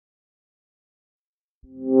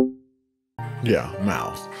Yeah,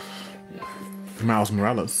 Miles. Miles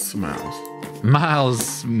Morales.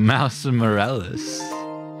 Miles Morales.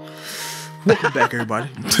 Welcome back, everybody.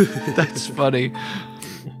 That's funny.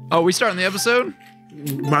 Oh, we starting the episode?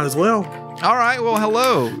 Might as well. All right. Well,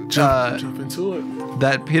 hello. Jump into it.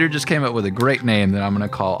 That Peter just came up with a great name that I'm going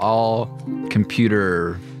to call all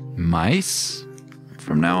computer mice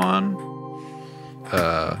from now on.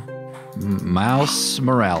 Mouse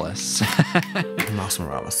Morales. Mouse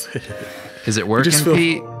Morales. Is it working,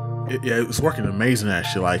 Pete? Yeah, it's working amazing,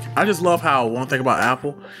 actually. Like, I just love how one thing about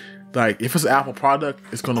Apple, like, if it's an Apple product,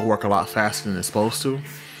 it's going to work a lot faster than it's supposed to.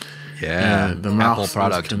 Yeah, and the Apple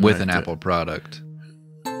product with an Apple product.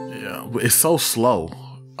 Yeah, but it's so slow.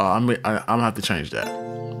 I'm going to have to change that.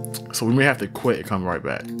 So we may have to quit and come right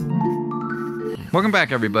back. Welcome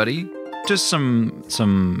back, everybody. Just some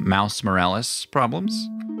Mouse Morales problems.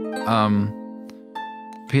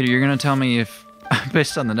 Peter, you're going to tell me if,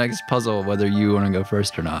 based on the next puzzle, whether you want to go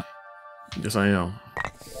first or not. Yes, I am.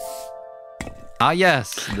 Ah,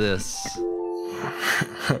 yes, this.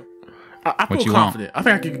 I feel confident. I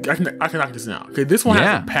think I can knock this out. Okay, this one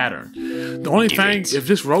has a pattern. The only thing, if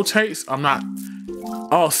this rotates, I'm not.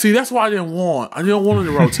 Oh, see, that's why I didn't want. I didn't want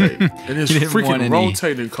it to rotate, and it's freaking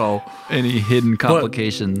rotating, Cole. Any hidden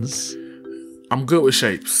complications? But I'm good with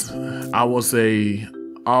shapes. I was a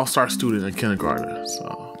all-star student in kindergarten,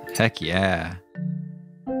 so. Heck yeah.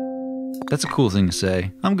 That's a cool thing to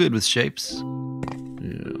say. I'm good with shapes. Yeah,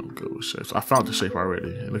 I'm good with shapes. I found the shape already.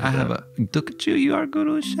 Look at you. You are good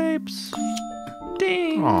with shapes.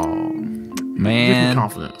 Ding. Oh, man. Give me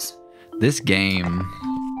confidence. This game,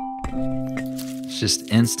 it's just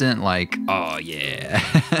instant. Like, oh yeah.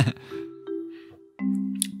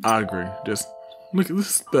 I agree. Just look at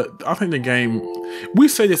this. I think the game. We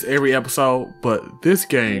say this every episode, but this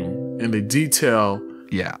game and the detail.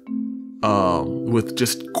 Yeah. With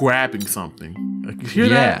just grabbing something. Like, you hear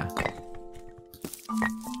that?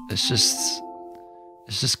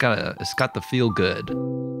 It's got the feel good.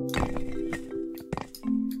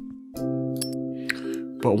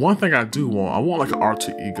 But one thing I do want, I want like an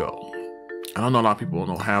alter ego. I don't know a lot of people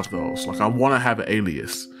don't have those. Like, I want to have an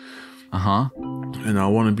alias. And I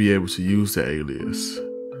want to be able to use the alias.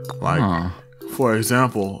 Like, for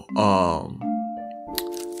example,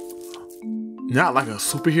 not like a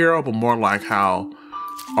superhero, but more like how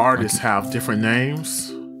artists have different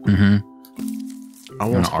names. I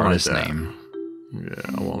want an artist name. Yeah,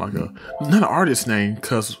 I want like not an artist name,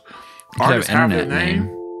 because artists have their name.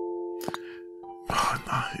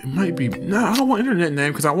 It might be I don't want internet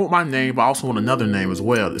name, because I want my name, but I also want another name as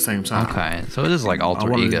well at the same time. Okay, so it is like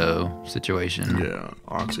alter ego situation. Yeah,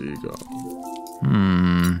 alter ego.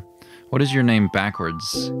 What is your name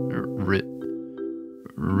backwards?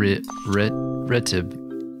 Retib.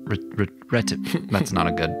 That's not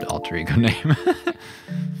a good alter ego name.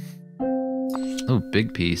 Oh,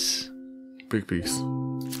 big piece. Big piece.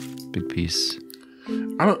 Big piece.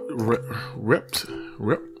 I don't ripped.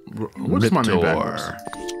 What's my name backwards?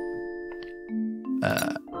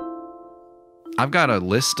 I've got a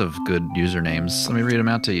list of good usernames. Let me read them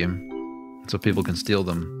out to you, so people can steal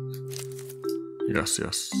them. Yes.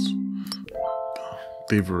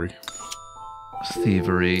 Thievery.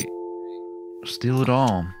 Steal it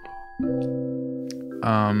all.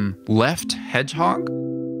 Left hedgehog.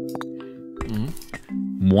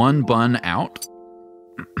 One bun out.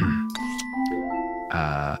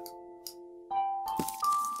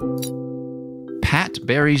 Pat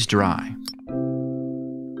berries dry.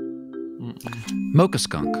 Mocha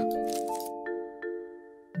skunk.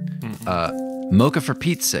 Mocha for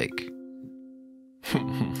Pete's sake.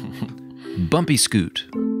 Bumpy scoot.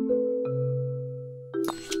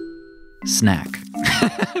 Snack.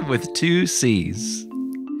 With 2 C's.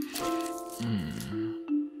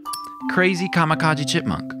 Crazy kamikaze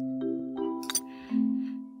chipmunk.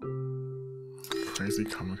 Crazy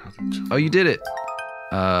kamikaze chipmunk. Oh, you did it.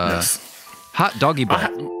 Yes. Hot doggy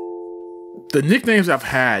butt. The nicknames I've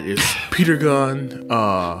had is Peter Gunn,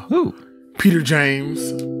 Peter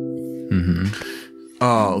James.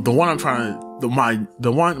 The one I'm trying to my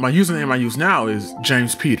username I use now is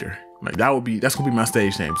James Peter. Like, that's gonna be my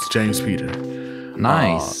stage name. It's James Peter.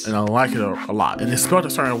 Nice. And I like it a lot. And it's spelled a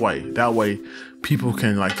certain way. That way people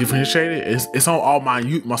can like differentiate it. It's on all my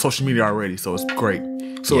social media already, so it's great.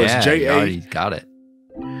 So it's already got it.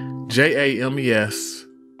 JAMES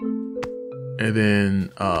and then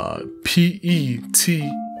PETAR.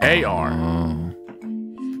 Oh.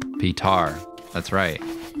 Petar. That's right.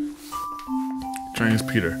 James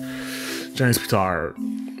Peter.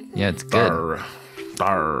 Yeah, it's good.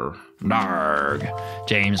 Darg.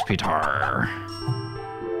 James Peter.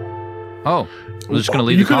 Oh, we're just gonna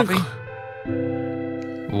leave the coffee?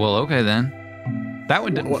 Well, okay then. That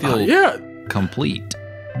one didn't feel complete.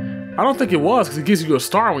 I don't think it was, because it gives you a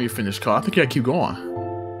star when you finish, Cole. I think you gotta keep going.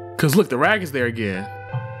 Because look, the rag is there again.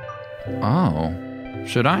 Oh.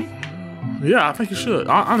 Should I? Yeah, I think you should.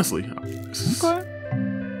 Honestly. Okay.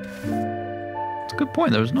 That's a good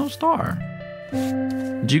point. There was no star.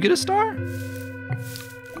 Did you get a star?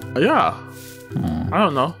 Yeah. I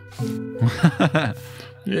don't know.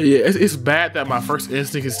 Yeah, it's bad that my first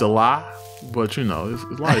instinct is to lie, but you know, it's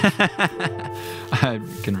life. I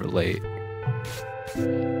can relate.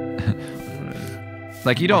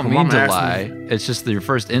 Like, you don't mean to lie. It's just your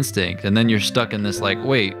first instinct, and then you're stuck in this like,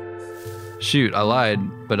 wait, shoot, I lied,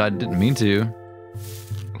 but I didn't mean to.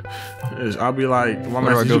 I'll be like, where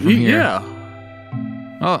do I go from here? Yeah.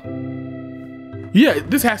 Oh. Yeah,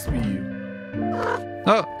 this has to be you.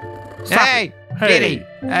 Oh. Hey, kitty.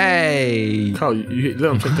 Hey. Cole, you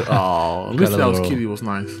let him take the. Oh, at least that was kitty was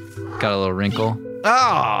nice. Got a little wrinkle.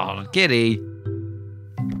 Oh, kitty.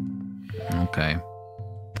 Okay.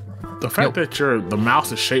 The fact that the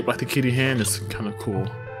mouse is shaped like the kitty hand is kind of cool.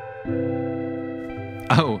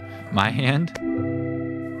 Oh, my hand?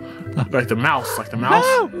 Like the mouse.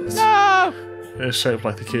 No! No! It's shaped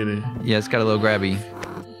like the kitty. Yeah, it's got a little grabby.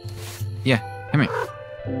 Yeah, come here.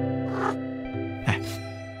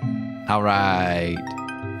 All right.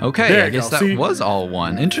 Okay, I guess that was all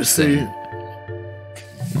one. Interesting.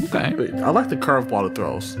 Okay. I like the curveball it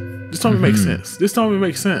throws. This don't even make sense. This don't even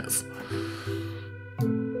make sense.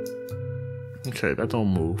 Okay, that don't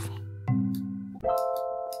move.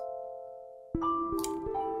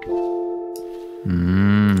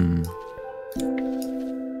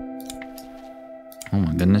 Oh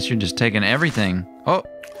my goodness, you're just taking everything. Oh.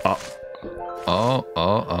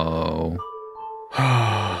 Oh.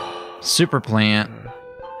 Super plant.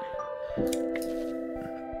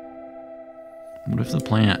 What if the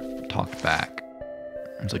plant talked back?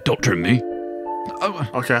 It's like, don't trim me. Oh.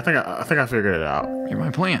 Okay, I think I figured it out. You're my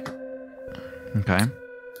plant. Okay.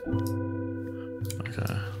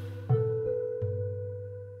 Okay.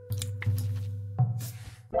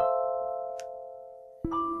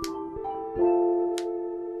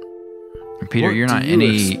 Peter, you're not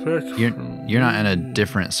you're not in a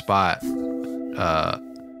different spot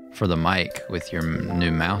for the mic with your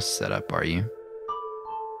new mouse setup, are you?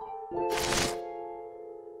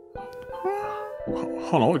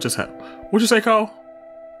 Hold on, what just happened? What'd you say, Cole?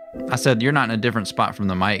 I said you're not in a different spot from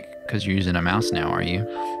the mic because you're using a mouse now, are you?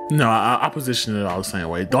 No, I positioned it all the same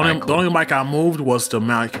way. The only mic I moved was the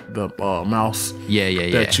mouse.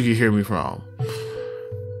 Yeah. That you can hear me from.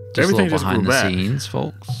 Just everything just behind the scenes,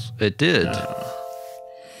 folks. It did. I'm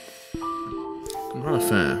not a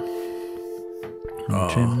fan.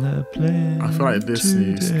 I feel like this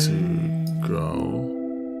needs to go.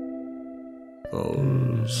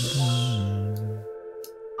 Those.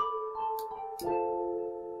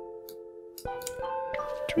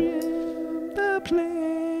 Trim the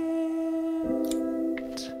plant.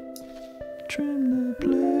 Trim the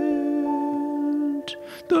plant.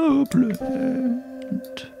 The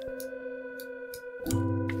plant.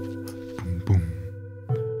 Boom, boom,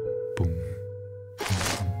 boom.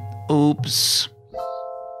 Oops.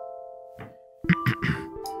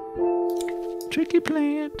 Tricky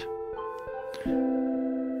plant.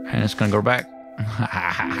 And it's gonna go back.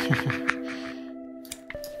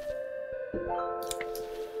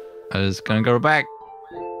 It's gonna go back.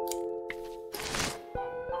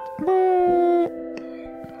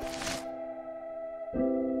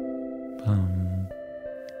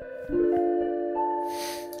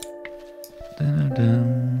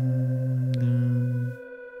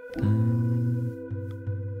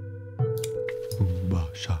 Ooga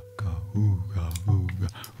shaka, ooga, ooga,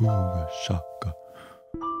 ooga shaka.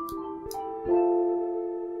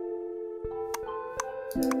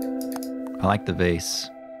 I like the vase.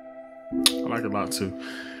 I like it a lot too.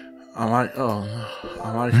 I like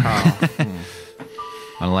how.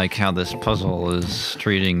 I like how this puzzle is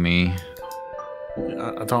treating me.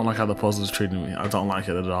 I don't like how the puzzle is treating me. I don't like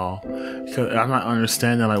it at all. Because I'm not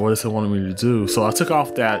understanding like what it's wanting me to do. So I took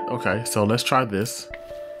off that. Okay, so let's try this.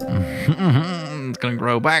 It's gonna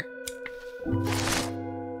grow back.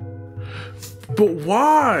 But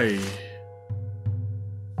why?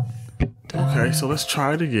 Okay, so let's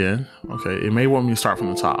try it again. Okay, it may want me to start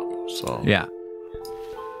from the top. So yeah.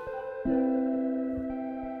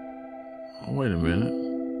 Oh, wait a minute.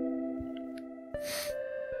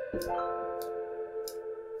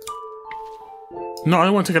 No, I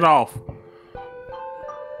didn't want to take it off.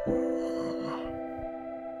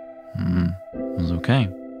 It was okay.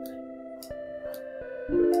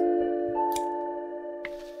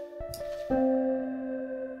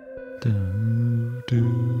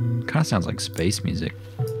 Kind of sounds like space music.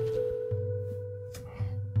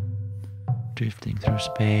 Drifting through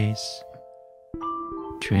space,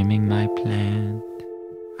 trimming my plant.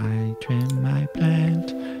 I trim my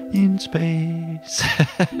plant in space.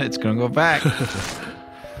 It's gonna go back.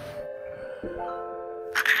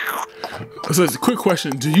 So it's a quick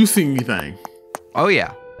question. Do you see anything? Oh,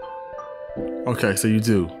 yeah. Okay, so you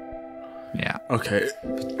do. Yeah. Okay.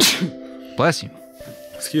 Bless you.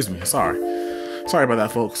 Excuse me. Sorry about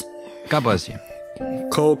that, folks. God bless you.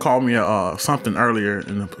 Cole called me something earlier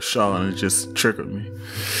in the show, and it just triggered me.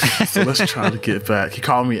 So let's try to get back. He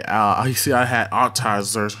called me out. He said I had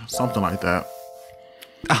Alzheimer's, something like that.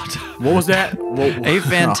 What was that?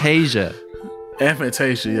 Aphantasia.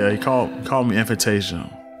 Aphantasia. Yeah, he called me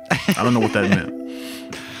aphantasia. I don't know what that meant.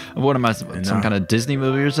 What am I? Some kind of Disney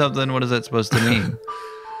movie or something? What is that supposed to mean?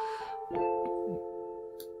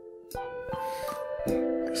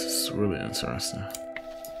 This is really interesting.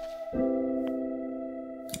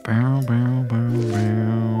 Bow, bow, bow,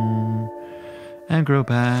 bow. And grow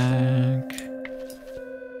back.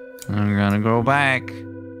 I'm gonna grow back.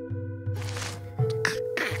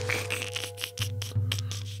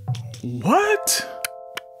 What?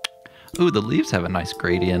 Ooh, the leaves have a nice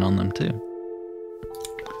gradient on them too.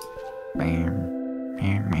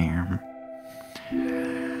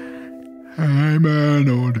 I'm an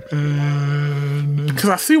old man. Because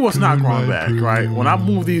I see what's not growing back, right? When I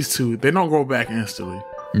move these two, they don't grow back instantly.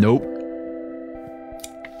 Nope.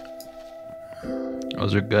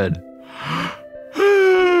 Those are good.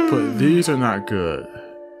 But these are not good.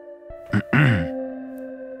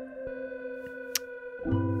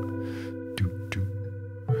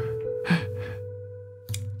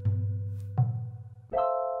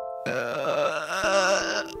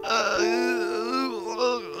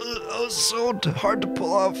 So hard to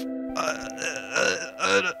pull off.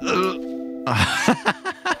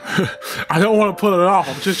 I don't want to pull it off.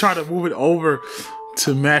 I'm just trying to move it over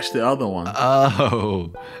to match the other one.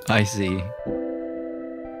 Oh, I see.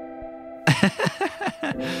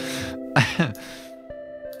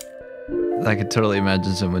 I could totally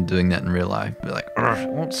imagine someone doing that in real life. Be like, it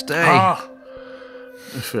won't stay.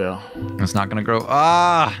 It fell. It's not gonna grow.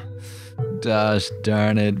 Gosh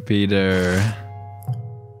darn it, Peter.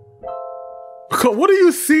 What are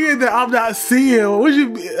you seeing that I'm not seeing? What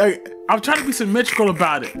you like? I'm trying to be symmetrical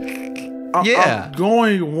about it. I'm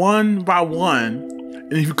going one by one,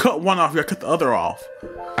 and if you cut one off, you gotta cut the other off.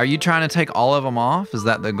 Are you trying to take all of them off? Is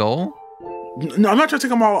that the goal? No, I'm not trying to take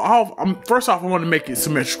them all off. First off, I want to make it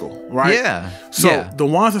symmetrical, right? Yeah. So the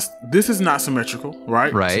ones this is not symmetrical,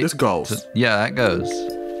 right? Right. So this goes. So, yeah, that goes.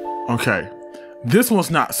 Okay. This one's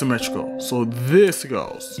not symmetrical, so this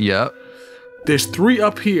goes. Yep. There's 3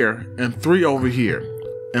 up here and 3 over here,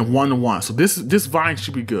 and 1 to 1. So this vine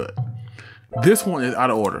should be good. This one is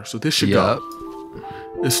out of order, so this should go.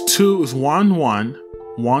 It's 2 is 1 1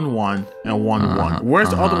 1 1 and 1 1.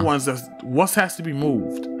 Where's the other ones? What has to be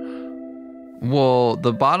moved? Well,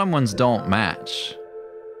 the bottom ones don't match.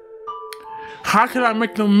 How can I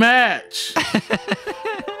make them match?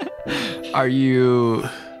 Are you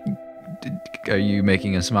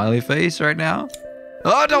making a smiley face right now?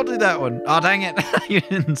 Oh, don't do that one. Oh, dang it. You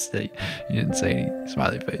didn't say any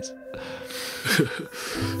smiley face.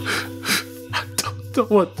 I don't know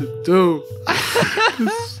what to do.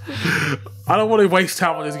 I don't want to waste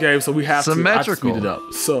time on this game, so we have to speed it up.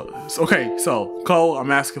 So Cole, I'm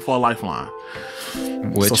asking for a lifeline.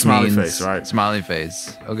 Which smiley means face, right? Smiley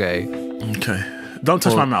face. Okay. Don't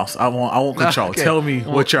touch my mouse. I won't control. Okay. Tell me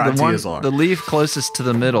what your ideas are. The leaf closest to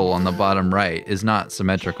the middle on the bottom right is not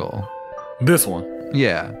symmetrical. This one?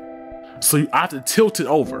 Yeah. So I have to tilt it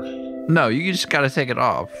over? No, you just got to take it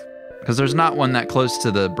off. Because there's not one that close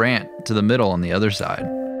to the middle on the other side.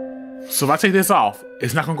 So if I take this off,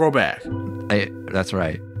 it's not going to grow back? That's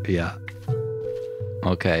right. Yeah.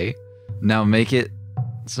 Okay. Now make it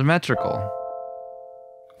symmetrical.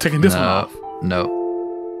 Taking this one off? No.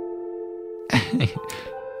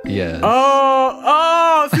 Yeah.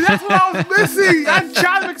 Oh, see, that's what I was missing. I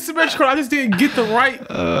tried to make it symmetrical. I just didn't get the right.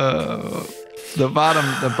 The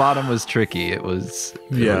bottom was tricky. It was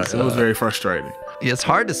very frustrating. Yeah, it's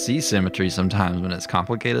hard to see symmetry sometimes when it's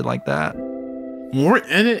complicated like that. When we're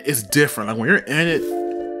in it, it's different. Like when you're in it,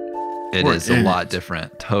 it is a lot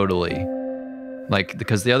different. Totally. Like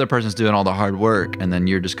because the other person's doing all the hard work, and then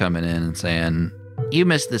you're just coming in and saying, "You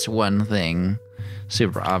missed this one thing."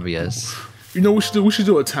 Super obvious. You know, we should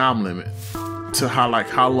do a time limit to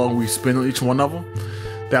how long we spend on each one of them.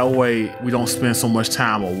 That way, we don't spend so much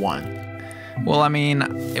time on one. Well, I mean,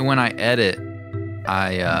 when I edit,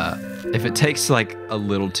 I if it takes like a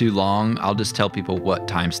little too long, I'll just tell people what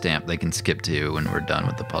timestamp they can skip to when we're done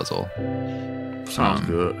with the puzzle. Sounds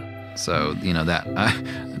good. So, you know, that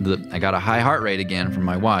I got a high heart rate again from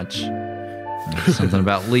my watch. Something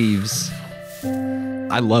about leaves.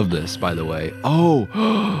 I love this, by the way. Oh.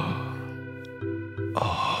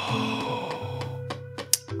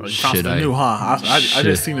 Should I? New, huh? I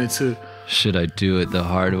just seen it too. Should I do it the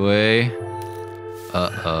hard way?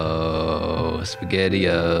 Uh-oh.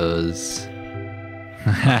 SpaghettiOs.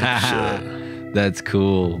 That's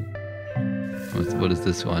cool. What is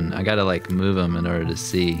this one? I gotta like move them in order to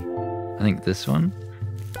see. I think this one?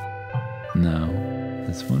 No.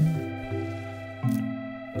 This one?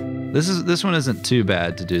 This one isn't too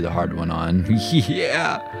bad to do the hard one on.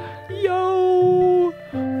 Yeah! Yo!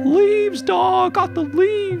 Leaves, dog! Got the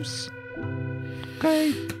leaves!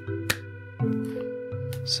 Okay.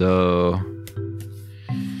 So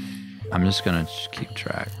I'm just gonna keep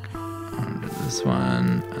track. This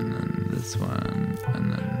one, and then this one,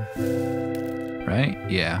 and then right?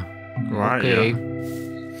 Yeah. Right. Okay.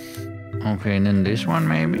 Yeah. Okay, and then this one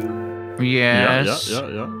maybe? Yes.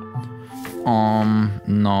 Yeah.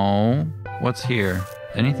 No. What's here?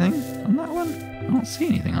 Anything on that one? I don't see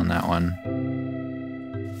anything on that one.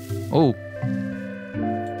 Oh.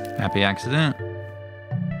 Happy accident.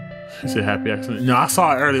 You said happy accident? No, I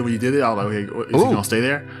saw it earlier when you did it. I was like, okay, is he gonna stay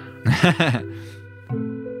there?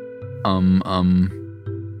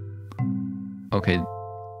 Okay.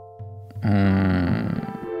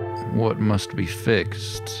 What must be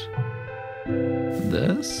fixed?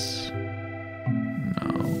 This?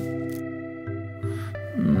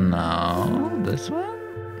 No. This one?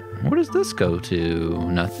 Where does this go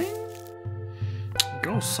to? Nothing?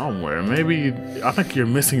 Go somewhere. Maybe. I think you're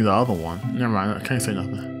missing the other one. Never mind. I can't say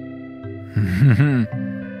nothing.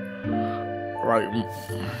 Right.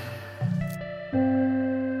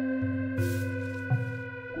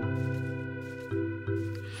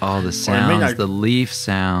 Oh, the sounds, the leaf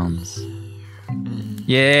sounds.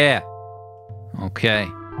 Yeah. Okay.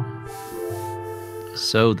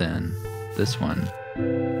 So then, this one.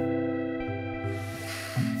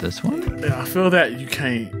 This one? Yeah, I feel that you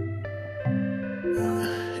can't.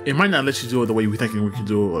 It might not let you do it the way we thinking we can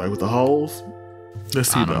do it, like with the holes. Let's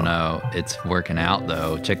see. I don't know. It's working out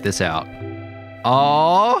though. Check this out.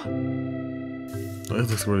 Oh, this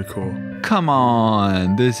looks really cool. Come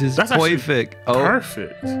on, this is perfect. Oh,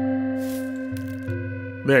 perfect. There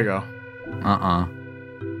you go.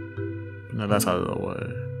 No, that's out of the way.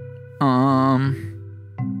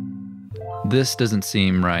 This doesn't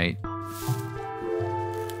seem right.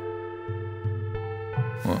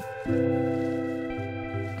 Well,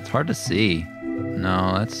 it's hard to see.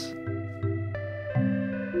 No, that's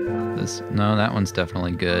this. No, that one's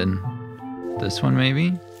definitely good. This one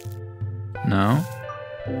maybe? No.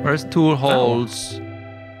 Where's tool holes?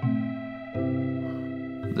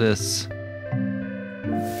 This.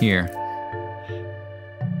 Here.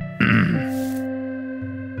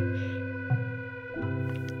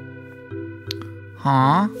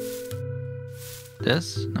 Huh?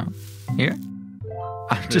 This? No. Here?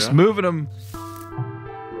 I'm just moving them.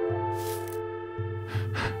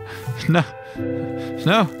 No.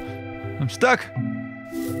 No. I'm stuck.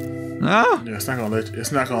 No. Yeah, it's not gonna let.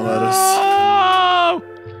 It's not gonna let us. Oh!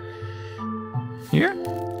 Here?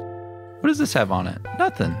 What does this have on it?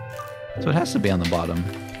 Nothing. So it has to be on the bottom.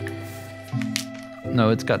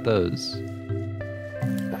 No, it's got those.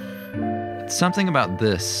 It's something about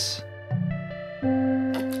this.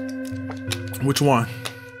 Which one?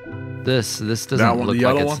 This doesn't look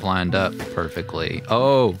like it's lined up perfectly.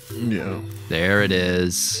 Oh. Yeah. There it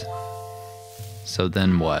is. So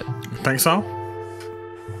then what? Think so?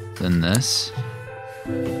 Then this?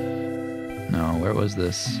 No, where was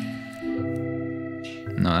this?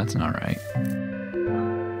 No, that's not right.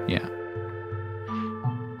 Yeah.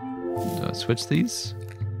 Do I switch these?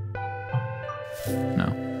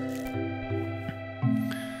 No.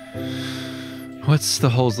 What's the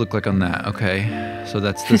holes look like on that? Okay, so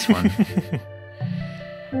that's this one.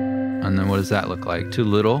 And then what does that look like? Too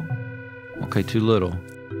little? Okay, too little.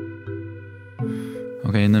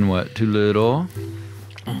 Okay, and then what? Too little?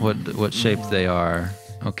 What shape they are?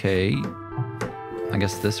 Okay. I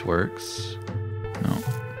guess this works. No.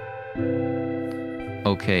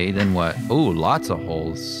 Okay, then what? Oh, lots of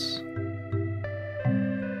holes.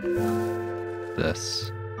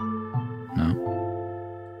 This. No.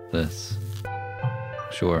 This.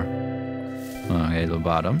 Sure. Okay, the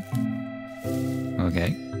bottom.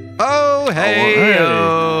 Okay. Oh, hey!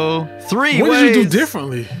 Oh, hey. 3 ways. What did you do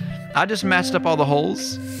differently? I just matched up all the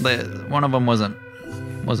holes. One of them wasn't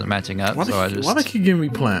matching up, so I just. Why they keep giving me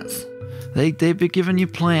plants? They've been giving you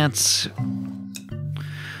plants.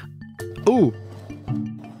 Ooh.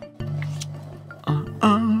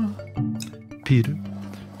 Peter,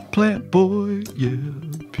 plant boy, yeah,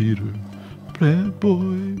 Peter, plant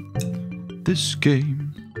boy. This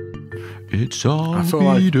game, it's on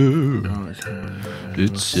Peter.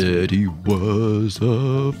 It said he was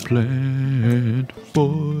a plant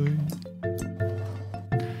boy.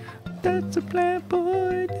 That's a plant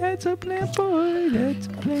boy. That's a plant boy. That's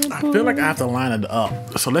a plant boy. I feel like I have to line it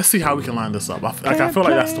up. So let's see how we can line this up. I feel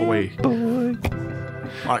like that's the way.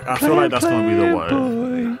 Like I feel like that's going to be the way.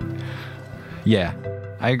 Yeah,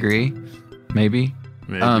 I agree. Maybe.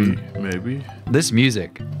 Maybe. This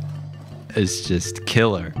music is just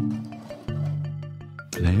killer.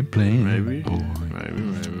 Plant maybe. boy.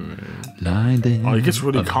 Maybe. Oh, it gets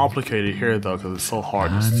really complicated here though, because it's so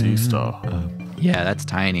hard to see stuff. Yeah, that's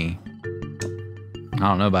tiny. I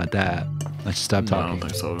don't know about that. Let's stop talking. I don't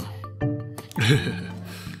think so.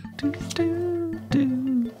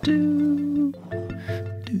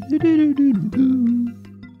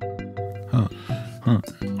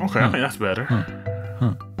 Okay, I think that's better.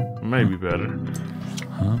 Maybe better.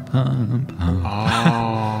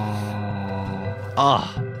 Oh,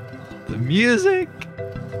 the music.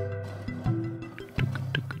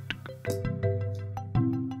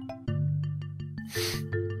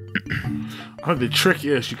 I think the trick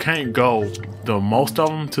is you can't go the most of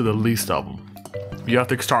them to the least of them. You have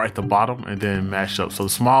to start at the bottom and then match up. So the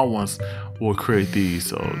small ones will create these.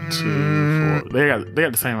 So 2, 4. They got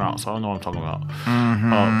the same route, so I don't know what I'm talking about.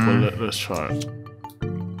 But let's try it.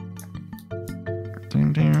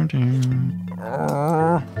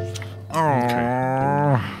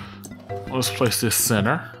 Okay. Let's place this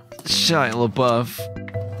center. Shia LaBeouf.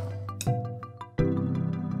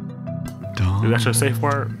 Is that your safe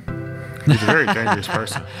word? He's a very dangerous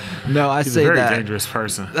person. No, He's a very dangerous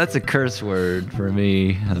person. That's a curse word for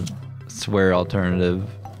me. A swear alternative.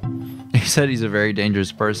 He said he's a very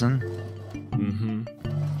dangerous person. Mm-hmm.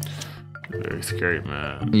 Very scary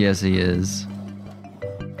man. Yes, he is.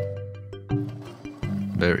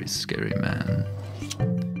 Very scary man.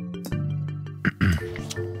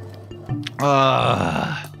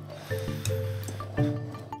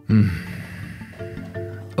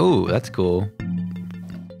 Oh, that's cool.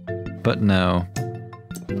 But no.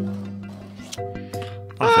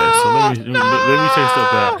 Okay, so let me take a step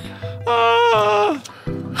back.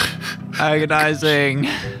 Agonizing.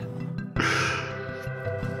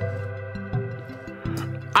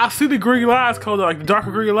 I see the green lines called like the darker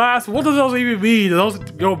green lines. What does those even mean? Do those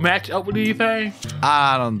go match up with anything?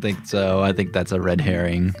 I don't think so. I think that's a red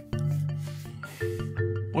herring.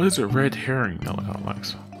 What is a red herring? No,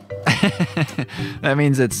 Alex. That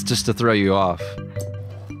means it's just to throw you off.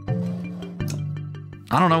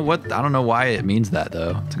 I don't know why it means that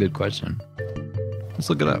though. It's a good question. Let's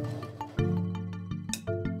look it up.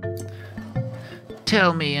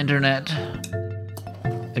 Tell me, internet.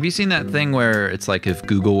 Have you seen that thing where it's like if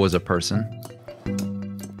Google was a person?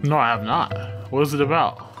 No, I have not. What is it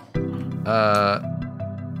about?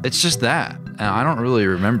 It's just that. And I don't really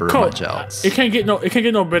remember much else. It can't get no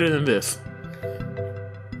better than this.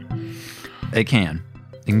 It can.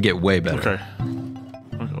 It can get way better. Okay.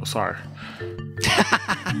 Oh, sorry.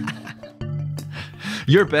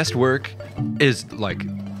 Your best work is like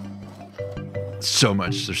so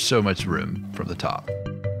much. There's so much room from the top.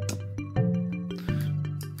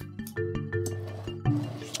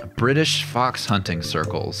 British fox hunting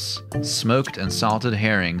circles. Smoked and salted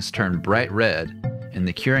herrings turn bright red in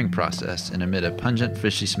the curing process and emit a pungent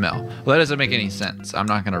fishy smell. Well, that doesn't make any sense. I'm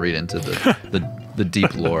not going to read into the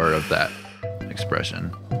deep lore of that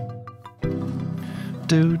expression.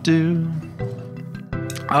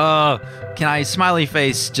 Can I smiley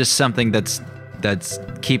face just something that's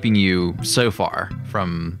keeping you so far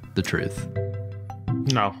from the truth?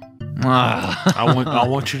 No. I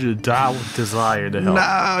want you to die with desire to help.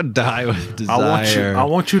 No, die with desire. I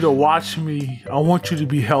want you to watch me. I want you to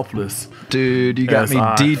be helpless. Dude, you got me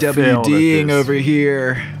DWDing over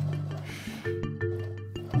here.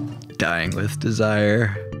 Dying with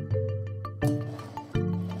desire.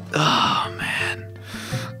 Oh, man.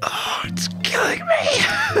 Oh, it's killing me.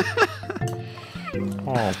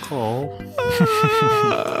 Oh, Cole.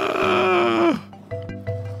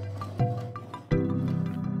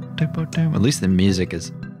 At least the music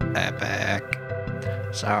is epic.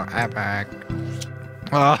 So epic.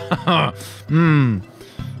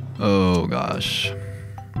 Oh gosh.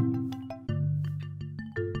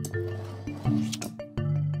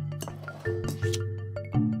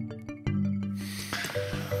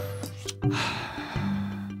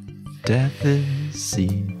 Death is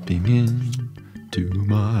seeping in to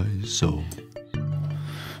my soul,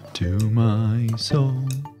 to my soul.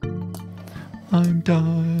 I'm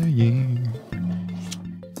dying.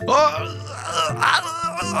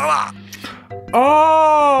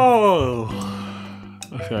 Oh!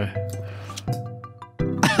 Okay.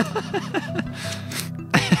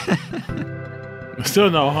 Still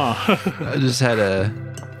no, huh? I just had a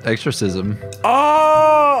exorcism.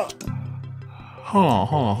 Oh! Hold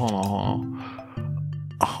on.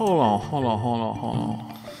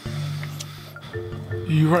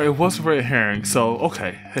 You're right, it was a red herring, so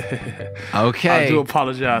okay. Okay. I do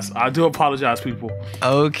apologize, people.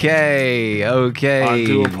 Okay. I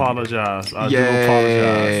do apologize.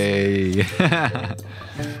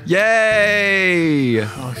 Yay!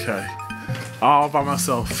 Okay. All by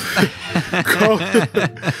myself.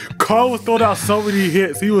 Cole was throwing out so many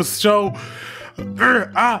hits. He was so don't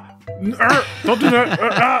do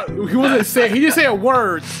that. He didn't say a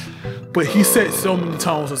word, but he said so many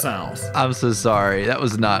tones and sounds. I'm so sorry. That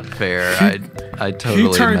was not fair. I totally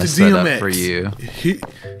messed that up for you.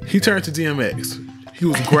 He turned to DMX. He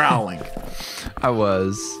was growling. I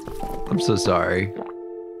was. I'm so sorry.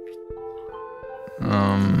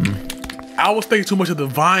 I was thinking too much of the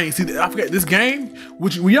vine. See, I forget this game.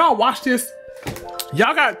 When y'all watch this,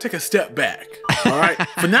 y'all gotta take a step back. All right.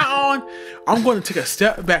 From now on, I'm going to take a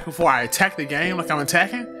step back before I attack the game like I'm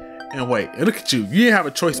attacking. And wait, and look at you. You didn't have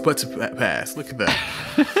a choice but to pass. Look at that.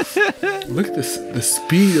 Look at this. The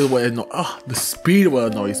speed of what the speed of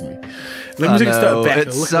what annoys me. Let me take a step back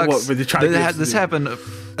and look at what they're trying to do.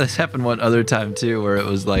 This happened one other time too, where it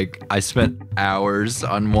was like I spent hours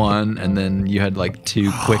on one, and then you had like two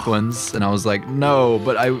quick ones, and I was like, no,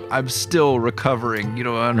 but I'm still recovering. You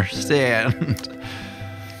don't understand.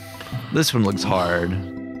 This one looks hard.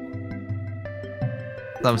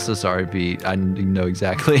 I'm so sorry, Pete. I know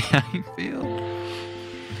exactly how you feel.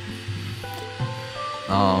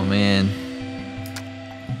 Oh, man.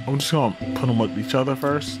 I'm just going to put them with each other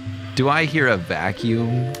first. Do I hear a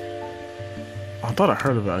vacuum? I thought I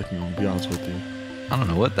heard a vacuum, to be honest with you. I don't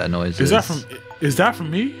know what that noise is. Is that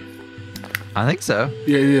from me? I think so.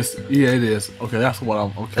 Yeah, it is. Yeah, it is. Okay, that's what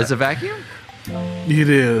I'm... Okay. It's a vacuum? It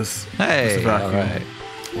is. Hey, it's a vacuum. All right.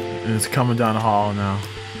 And it's coming down the hall now.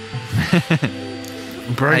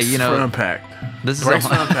 Brace for impact. This is Brace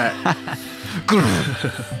for impact.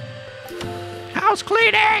 House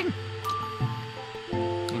cleaning.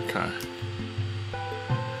 Okay.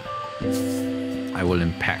 I will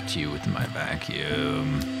impact you with my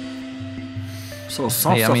vacuum. So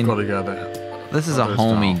some stuff go together. This is a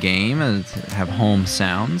homey game, and have home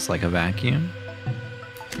sounds like a vacuum.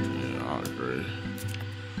 Yeah, I agree.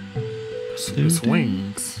 It's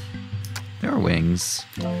wings. There are wings.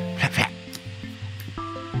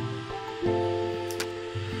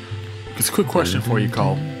 It's a quick question for you,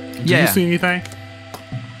 Cole. Do you see anything?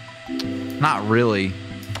 Not really.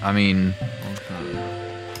 I mean... Okay.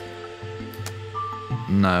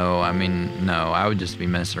 No, I would just be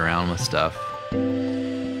messing around with stuff.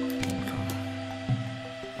 Okay.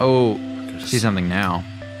 Oh, see something now.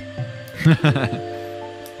 No,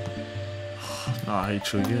 I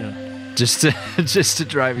hate you again. Just to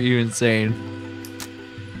drive you insane.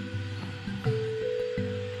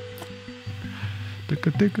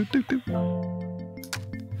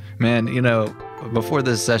 Man, before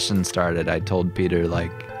this session started, I told Peter,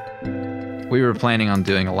 like, we were planning on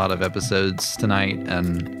doing a lot of episodes tonight,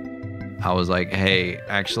 and I was like, hey,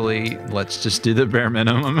 actually, let's just do the bare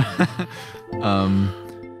minimum.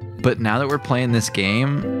 But now that we're playing this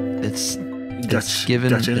game, it's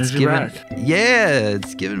given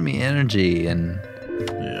me energy, and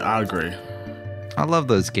yeah, I agree. I love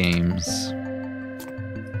those games.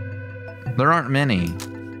 There aren't many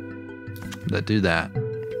that do that.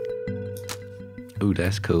 Ooh,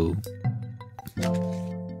 that's cool.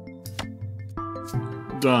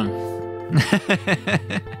 Done.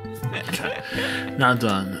 Okay. Not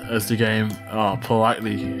done, as the game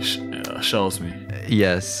politely shows me.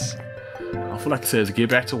 Yes. I feel like it says, get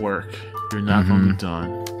back to work. You're not going to be done.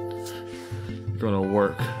 You're going to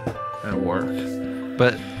work and work.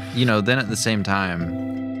 But, then at the same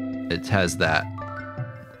time, it has that,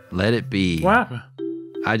 let it be. What happened?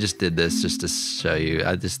 I just did this just to show you.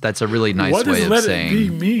 That's a really nice way of saying. What does let it be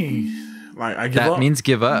mean? Like, I give up? That means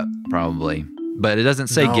give up, probably. But it doesn't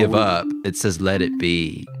say give up. It says let it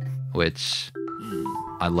be, which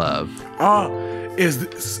I love.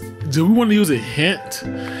 Do we want to use a hint?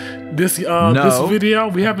 This video,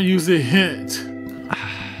 we haven't used a hint.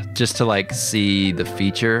 Just to like see the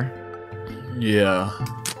feature. Yeah.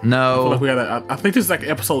 No. I think this is like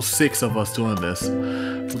episode 6 of us doing this.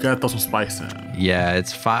 We gotta throw some spice in. Yeah,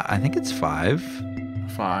 it's 5. I think it's 5.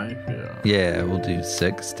 5. 5. Yeah. Yeah, we'll do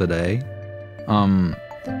 6 today.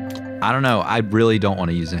 I don't know. I really don't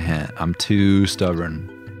want to use a hint. I'm too stubborn.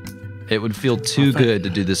 It would feel too good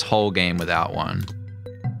to do this whole game without one.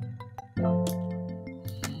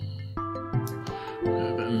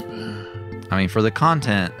 I mean, for the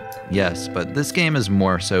content, yes, but this game is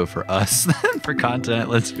more so for us than for content,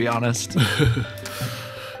 let's be honest.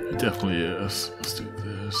 It definitely is. Let's do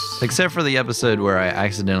this. Except for the episode where I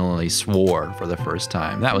accidentally swore for the first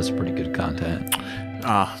time. That was pretty good content.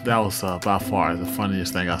 That was by far the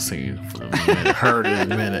funniest thing I've seen for a minute. Heard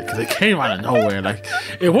in a minute, because it came out of nowhere. Like,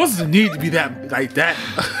 it wasn't a need to be that like that.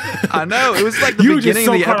 I know, it was like the beginning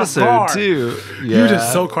of the episode too. Yeah. You were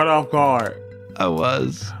just so caught off guard. I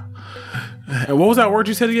was. And what was that word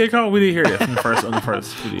you said again, Cole? We didn't hear that on the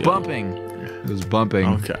first video. Bumping. It was bumping.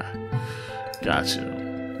 Okay.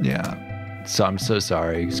 Gotcha. Yeah. So I'm so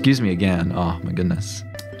sorry. Excuse me again. Oh my goodness.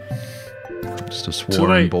 I'm just a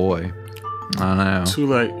sworn boy. I know. Too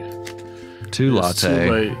late. Too latte.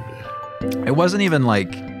 Too late. It wasn't even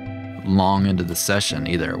like long into the session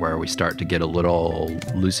either, where we start to get a little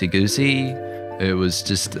loosey-goosey. It was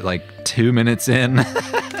just like 2 minutes in.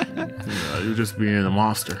 Yeah, you're just being a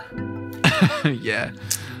monster. Yeah.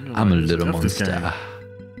 I'm a little monster.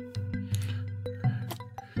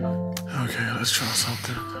 Okay, let's try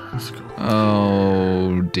something. Let's go.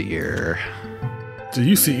 Oh dear. Do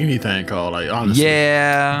you see anything, Cole? Like, honestly.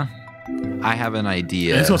 Yeah. I have an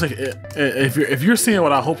idea. It's gonna take if you're seeing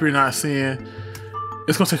what I hope you're not seeing.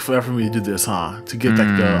 It's gonna take forever for me to do this, huh? To get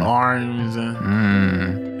like the arms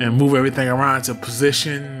and move everything around to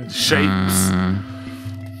position, shapes.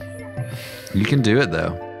 You can do it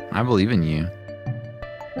though. I believe in you.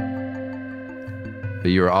 But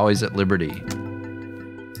you are always at liberty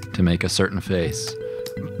to make a certain face.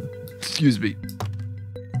 Excuse me.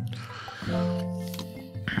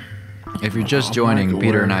 If you're just joining,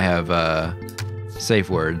 Peter and I have safe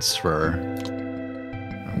words for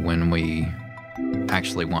when we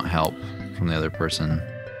actually want help from the other person.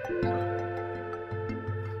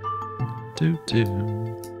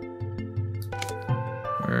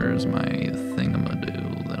 Where's my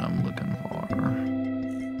thingamadoo that I'm looking for?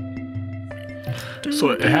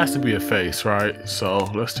 So it has to be a face, right? So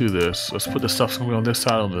let's do this. Let's put the stuff's gonna be on this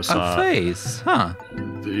side, on this side. A face, huh?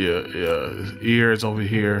 Yeah. Ears over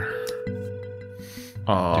here.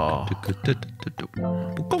 What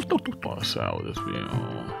side would this be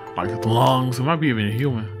on? Like the lungs. It might be even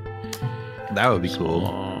human. That would be cool.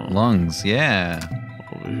 Lungs, yeah.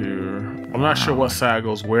 Over here. I'm not sure what side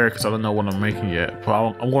goes where because I don't know what I'm making yet.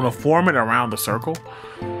 But I'm going to form it around the circle.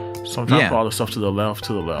 So I'm trying to put all the stuff to the left.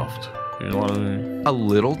 You know what I mean? A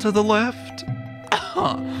little to the left?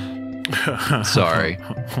 Sorry.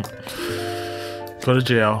 Go to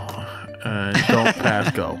jail and don't pass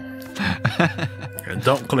go. And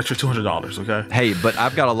don't collect your $200, okay? Hey, but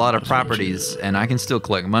I've got a lot of properties and I can still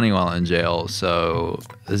collect money while in jail, so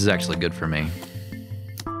this is actually good for me.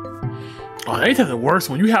 Oh, ain't that the worst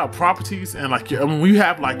when you have properties and like when you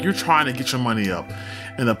have like you're trying to get your money up,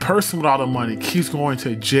 and the person with all the money keeps going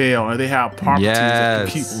to jail, and they have properties that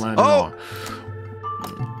keep landing on.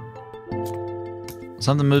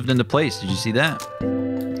 Something moved into place. Did you see that?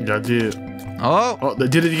 Yeah, I did. Oh, they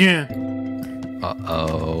did it again.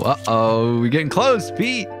 Uh-oh. We're getting close,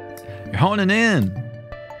 Pete. You're honing in.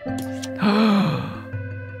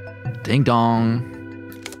 Ding dong.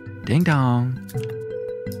 Ding dong.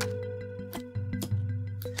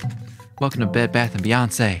 Welcome to Bed Bath &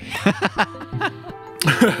 Beyonce.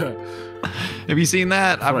 Have you seen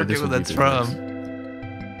that? I forget what that's from.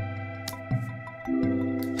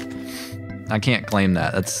 I can't claim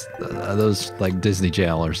that. That's those like Disney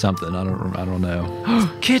Channel or something. I don't know.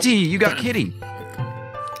 Kitty, you got Kitty.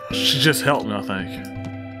 She just helped me, I think.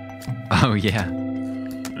 Oh yeah.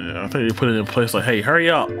 Yeah, I think they put it in place like, hey, hurry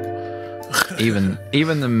up.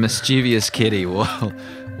 even the mischievous Kitty will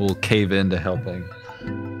cave into helping.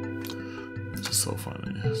 It's just so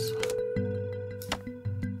funny.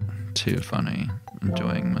 Too funny.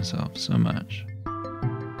 Enjoying myself so much.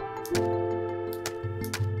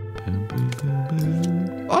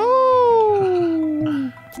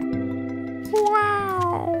 Oh!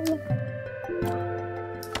 Wow!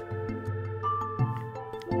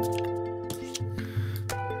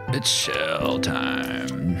 It's shell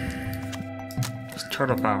time. It's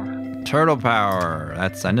turtle power. Turtle power. I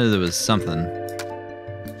knew there was something.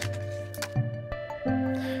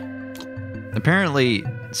 Apparently,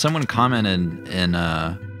 someone commented in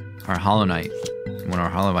our Hollow Knight, one of our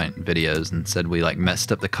Hollow Knight videos, and said we like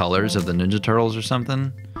messed up the colors of the Ninja Turtles or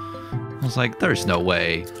something. I was like, there's no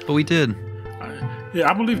way, but we did. Yeah,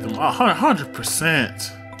 I believe them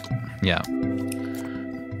 100%. Yeah.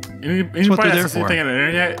 Anybody that's anything on the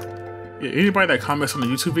internet, anybody that comments on the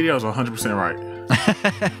YouTube video is 100% right.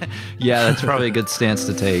 Yeah, that's probably a good stance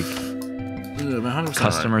to take. Yeah, man, 100%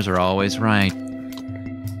 Customers are always right.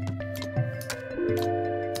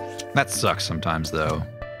 That sucks sometimes, though.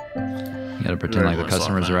 You gotta pretend like the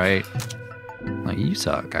customer's right. Like, you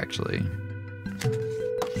suck, actually.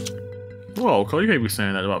 Whoa, Cole, you can't be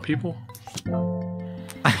saying that about people.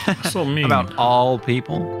 That's so mean. About all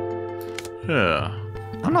people? Yeah.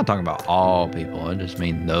 I'm not talking about all people. I just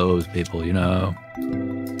mean those people, you know.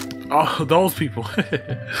 Oh, those people.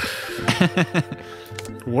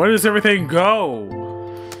 Where does everything go?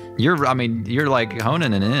 You're like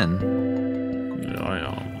honing it in. Yeah, I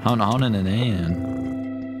am. Honing it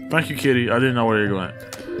in. Thank you, Kitty. I didn't know where you're going.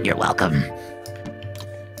 You're welcome.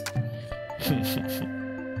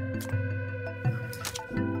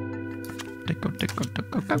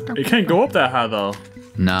 It can't go up that high, though.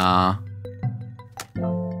 Nah.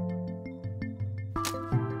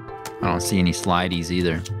 I don't see any slideys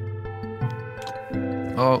either.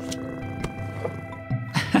 Oh.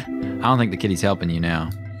 I don't think the kitty's helping you now.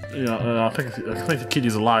 Yeah, I think the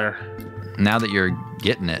kitty's a liar. Now that you're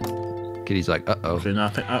getting it, kitty's like, uh-oh. Okay,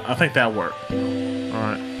 now I think that worked. All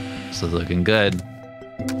right. This is looking good.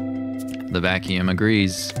 The vacuum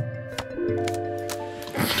agrees.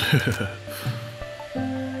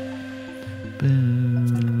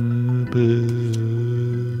 Boo, boo.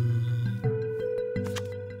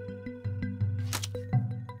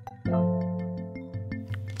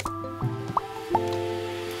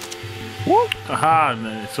 Aha,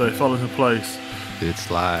 man. So it fell into place. Good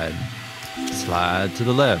slide. Slide to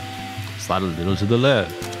the left. Slide a little to the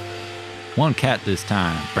left. One cat this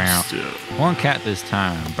time. Bow. One cat this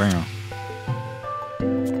time. Bow.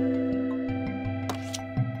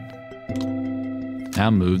 Now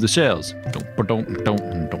move the shells.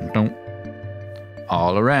 Don't.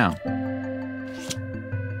 All around.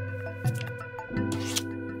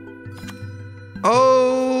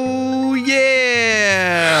 Oh,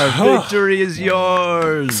 yeah! Victory is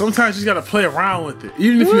yours! Sometimes you just gotta play around with it.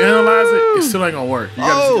 Even if you analyze it, it still ain't gonna work. You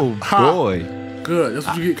gotta boy. Good. That's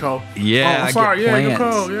what you get, Cole. Yeah, I'm sorry. Yeah, good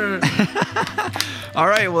Cole. Yeah. All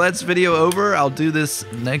right, well, that's video over. I'll do this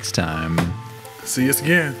next time. See us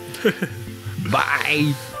again.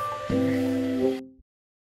 Bye.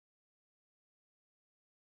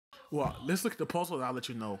 Well, let's look at the puzzle and I'll let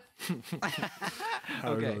you know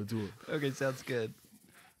how we're gonna do it. Okay, sounds good.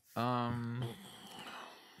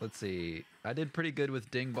 Let's see. I did pretty good with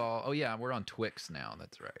Ding Ball. Oh yeah, we're on Twix now.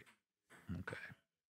 That's right. Okay.